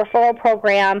around that referral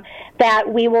program that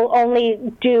we will only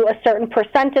do a certain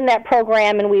percent in that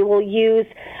program, and we will use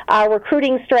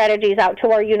recruiting strategies out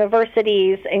to our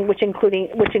universities, which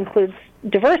includes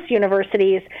diverse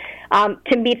universities,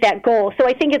 to meet that goal. So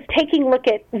I think it's taking a look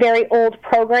at very old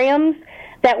programs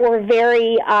that were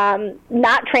very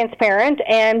not transparent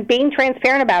and being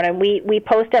transparent about it. We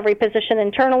post every position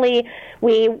internally.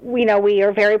 We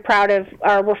are very proud of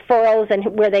our referrals and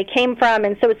where they came from.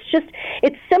 And so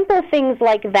it's simple things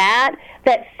like that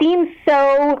seem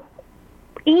so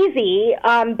easy,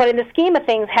 but in the scheme of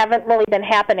things haven't really been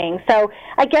happening. So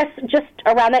I guess just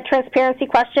around that transparency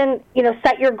question,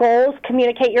 set your goals,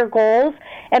 communicate your goals,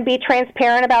 and be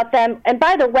transparent about them. And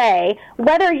by the way,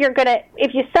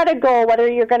 if you set a goal, whether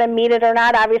you're going to meet it or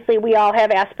not, obviously we all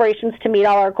have aspirations to meet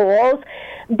all our goals,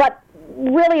 but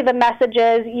really the message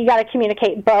is you got to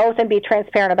communicate both and be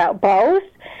transparent about both.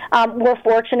 We're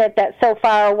fortunate that so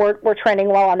far we're trending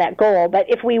well on that goal, but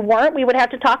if we weren't, we would have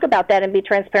to talk about that and be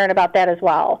transparent about that as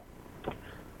well.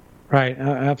 Right,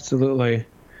 absolutely.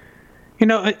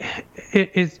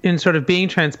 In sort of being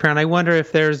transparent, I wonder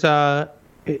if there's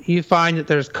you find that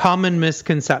there's common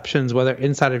misconceptions, whether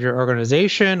inside of your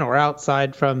organization or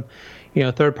outside from,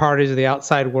 third parties or the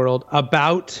outside world,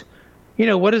 about,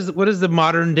 what is the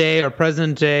modern day or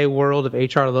present day world of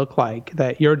HR look like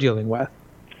that you're dealing with?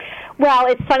 Well,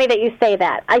 it's funny that you say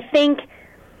that. I think,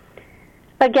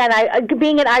 again,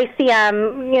 being at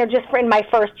ICM, just in my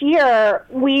first year,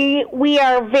 we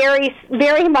are very,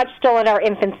 very much still in our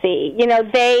infancy.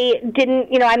 They didn't,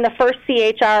 I'm the first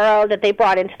CHRO that they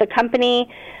brought into the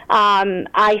company.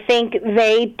 I think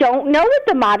they don't know what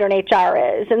the modern HR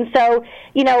is. And so,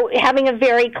 having a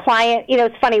very client,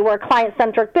 it's funny, we're a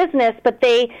client-centric business, but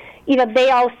they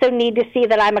also need to see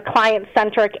that I'm a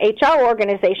client-centric HR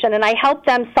organization, and I help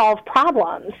them solve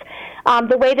problems.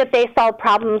 The way that they solve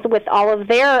problems with all of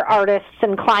their artists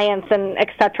and clients and et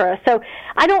cetera. So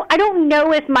I don't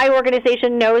know if my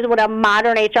organization knows what a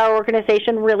modern HR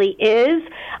organization really is.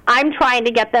 I'm trying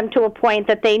to get them to a point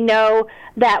that they know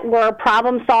that we're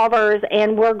problem solvers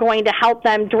and we're going to help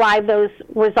them drive those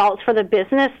results for the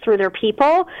business through their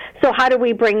people. So how do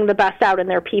we bring the best out in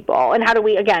their people? And how do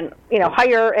we, again,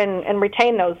 hire and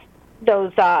retain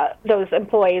those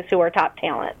employees who are top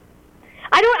talent?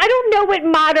 I don't know what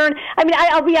modern. I mean,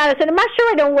 I'll be honest, and I'm not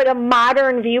sure I know what a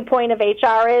modern viewpoint of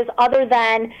HR is, other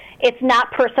than it's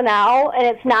not personnel and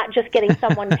it's not just getting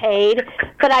someone paid.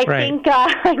 But I think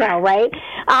I know, right?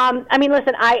 I mean,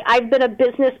 listen, I've been a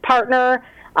business partner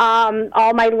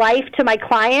all my life to my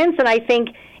clients, and I think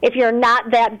if you're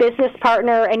not that business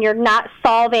partner and you're not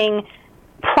solving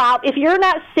if you're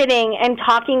not sitting and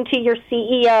talking to your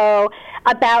CEO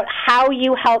about how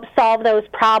you help solve those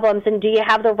problems and do you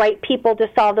have the right people to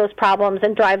solve those problems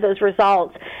and drive those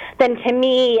results, then to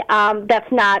me,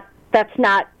 that's not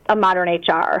a modern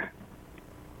HR.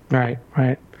 Right.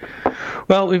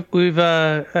 Well, we've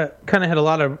kind of had a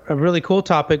lot of really cool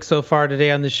topics so far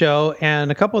today on the show,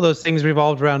 and a couple of those things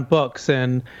revolved around books.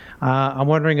 And I'm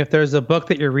wondering if there's a book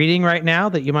that you're reading right now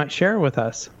that you might share with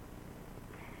us.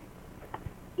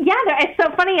 Yeah, it's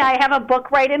so funny. I have a book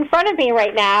right in front of me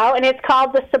right now, and it's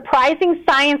called The Surprising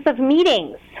Science of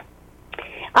Meetings.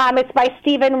 It's by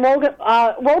Stephen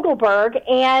Wogelberg,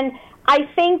 and I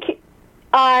think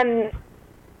I'm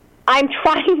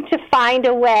trying to find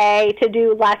a way to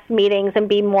do less meetings and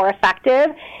be more effective.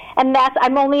 And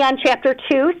I'm only on chapter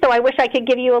 2, so I wish I could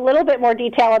give you a little bit more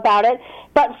detail about it.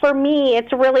 But for me,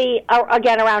 it's really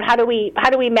again around how do we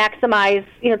maximize.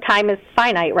 Time is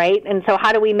finite, right? And so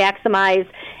how do we maximize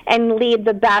and lead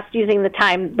the best using the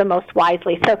time the most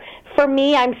wisely? So for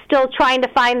me, I'm still trying to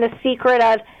find the secret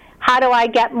of how do I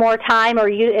get more time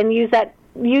use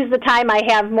the time I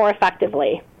have more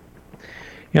effectively.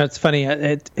 It's funny.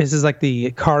 This is like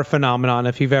the car phenomenon.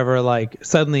 If you've ever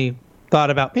suddenly thought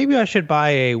about maybe I should buy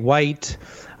a white,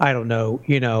 Honda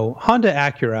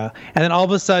Acura, and then all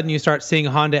of a sudden you start seeing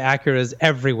Honda Acuras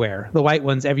everywhere. The white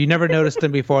ones, you never noticed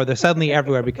them before. They're suddenly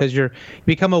everywhere because you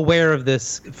become aware of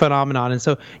this phenomenon. And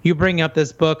so you bring up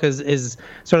this book is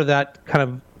sort of that kind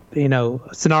of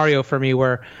scenario for me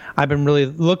where I've been really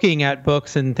looking at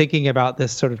books and thinking about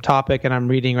this sort of topic. And I'm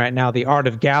reading right now The Art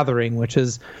of Gathering, which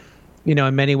is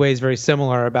in many ways very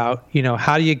similar about,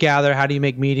 how do you gather, how do you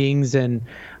make meetings and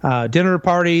dinner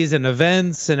parties and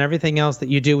events and everything else that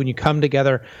you do when you come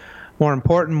together more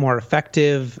important, more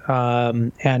effective,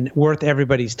 and worth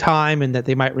everybody's time, and that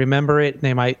they might remember it and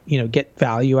they might, get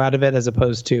value out of it, as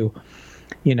opposed to,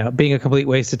 being a complete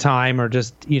waste of time or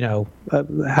just, an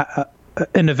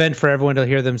event for everyone to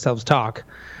hear themselves talk.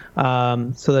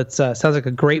 So that sounds like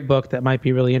a great book that might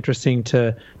be really interesting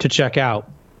to check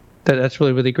out. That's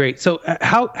really, really great. So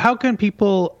how can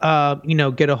people,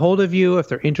 get a hold of you if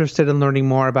they're interested in learning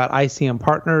more about ICM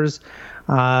Partners?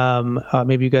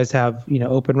 Maybe you guys have,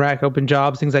 open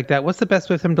jobs, things like that. What's the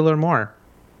best way for them to learn more?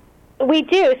 We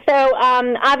do. So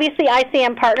obviously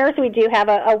ICM Partners, we do have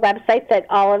a website that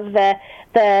all of the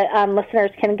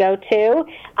listeners can go to.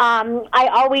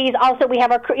 We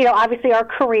have our, obviously our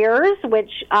careers,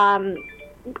 which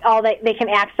they can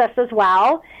access as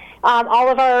well. All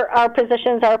of our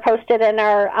positions are posted and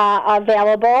are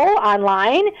available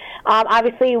online.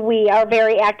 Obviously, we are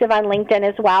very active on LinkedIn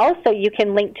as well, so you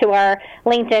can link to our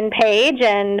LinkedIn page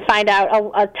and find out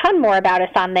a ton more about us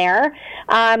on there.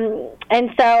 And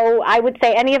so I would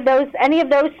say any of those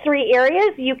 3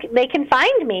 areas, they can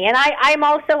find me. And I'm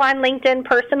also on LinkedIn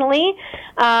personally,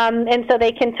 and so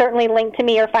they can certainly link to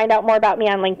me or find out more about me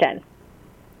on LinkedIn.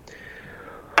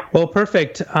 Well,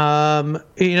 perfect. You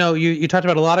talked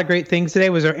about a lot of great things today.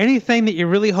 Was there anything that you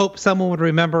really hope someone would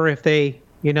remember if they,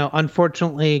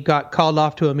 unfortunately got called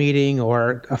off to a meeting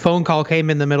or a phone call came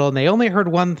in the middle and they only heard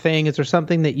one thing? Is there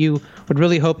something that you would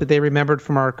really hope that they remembered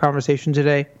from our conversation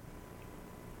today?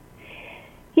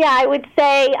 Yeah, I would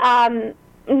say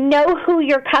know who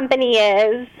your company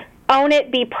is, own it,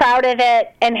 be proud of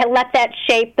it, and let that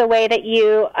shape the way that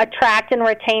you attract and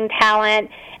retain talent.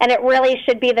 And it really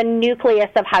should be the nucleus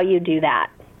of how you do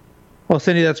that. Well,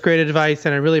 Cindy, that's great advice,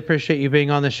 and I really appreciate you being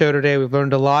on the show today. We've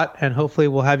learned a lot, and hopefully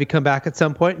we'll have you come back at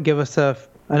some point and give us an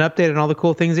update on all the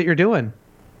cool things that you're doing.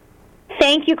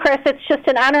 Thank you, Chris. It's just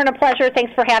an honor and a pleasure.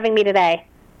 Thanks for having me today.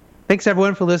 Thanks,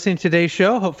 everyone, for listening to today's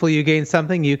show. Hopefully you gained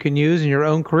something you can use in your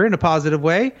own career in a positive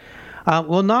way.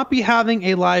 We'll not be having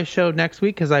a live show next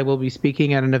week because I will be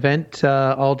speaking at an event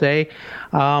all day.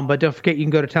 But don't forget, you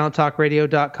can go to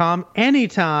TalentTalkRadio.com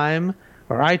anytime,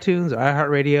 or iTunes or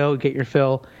iHeartRadio, get your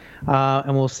fill.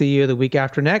 And we'll see you the week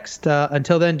after next.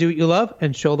 Until then, do what you love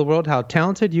and show the world how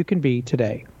talented you can be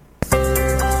today.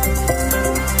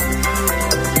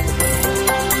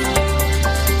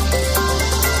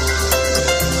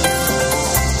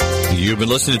 You've been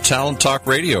listening to Talent Talk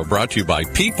Radio, brought to you by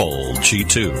People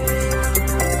G2.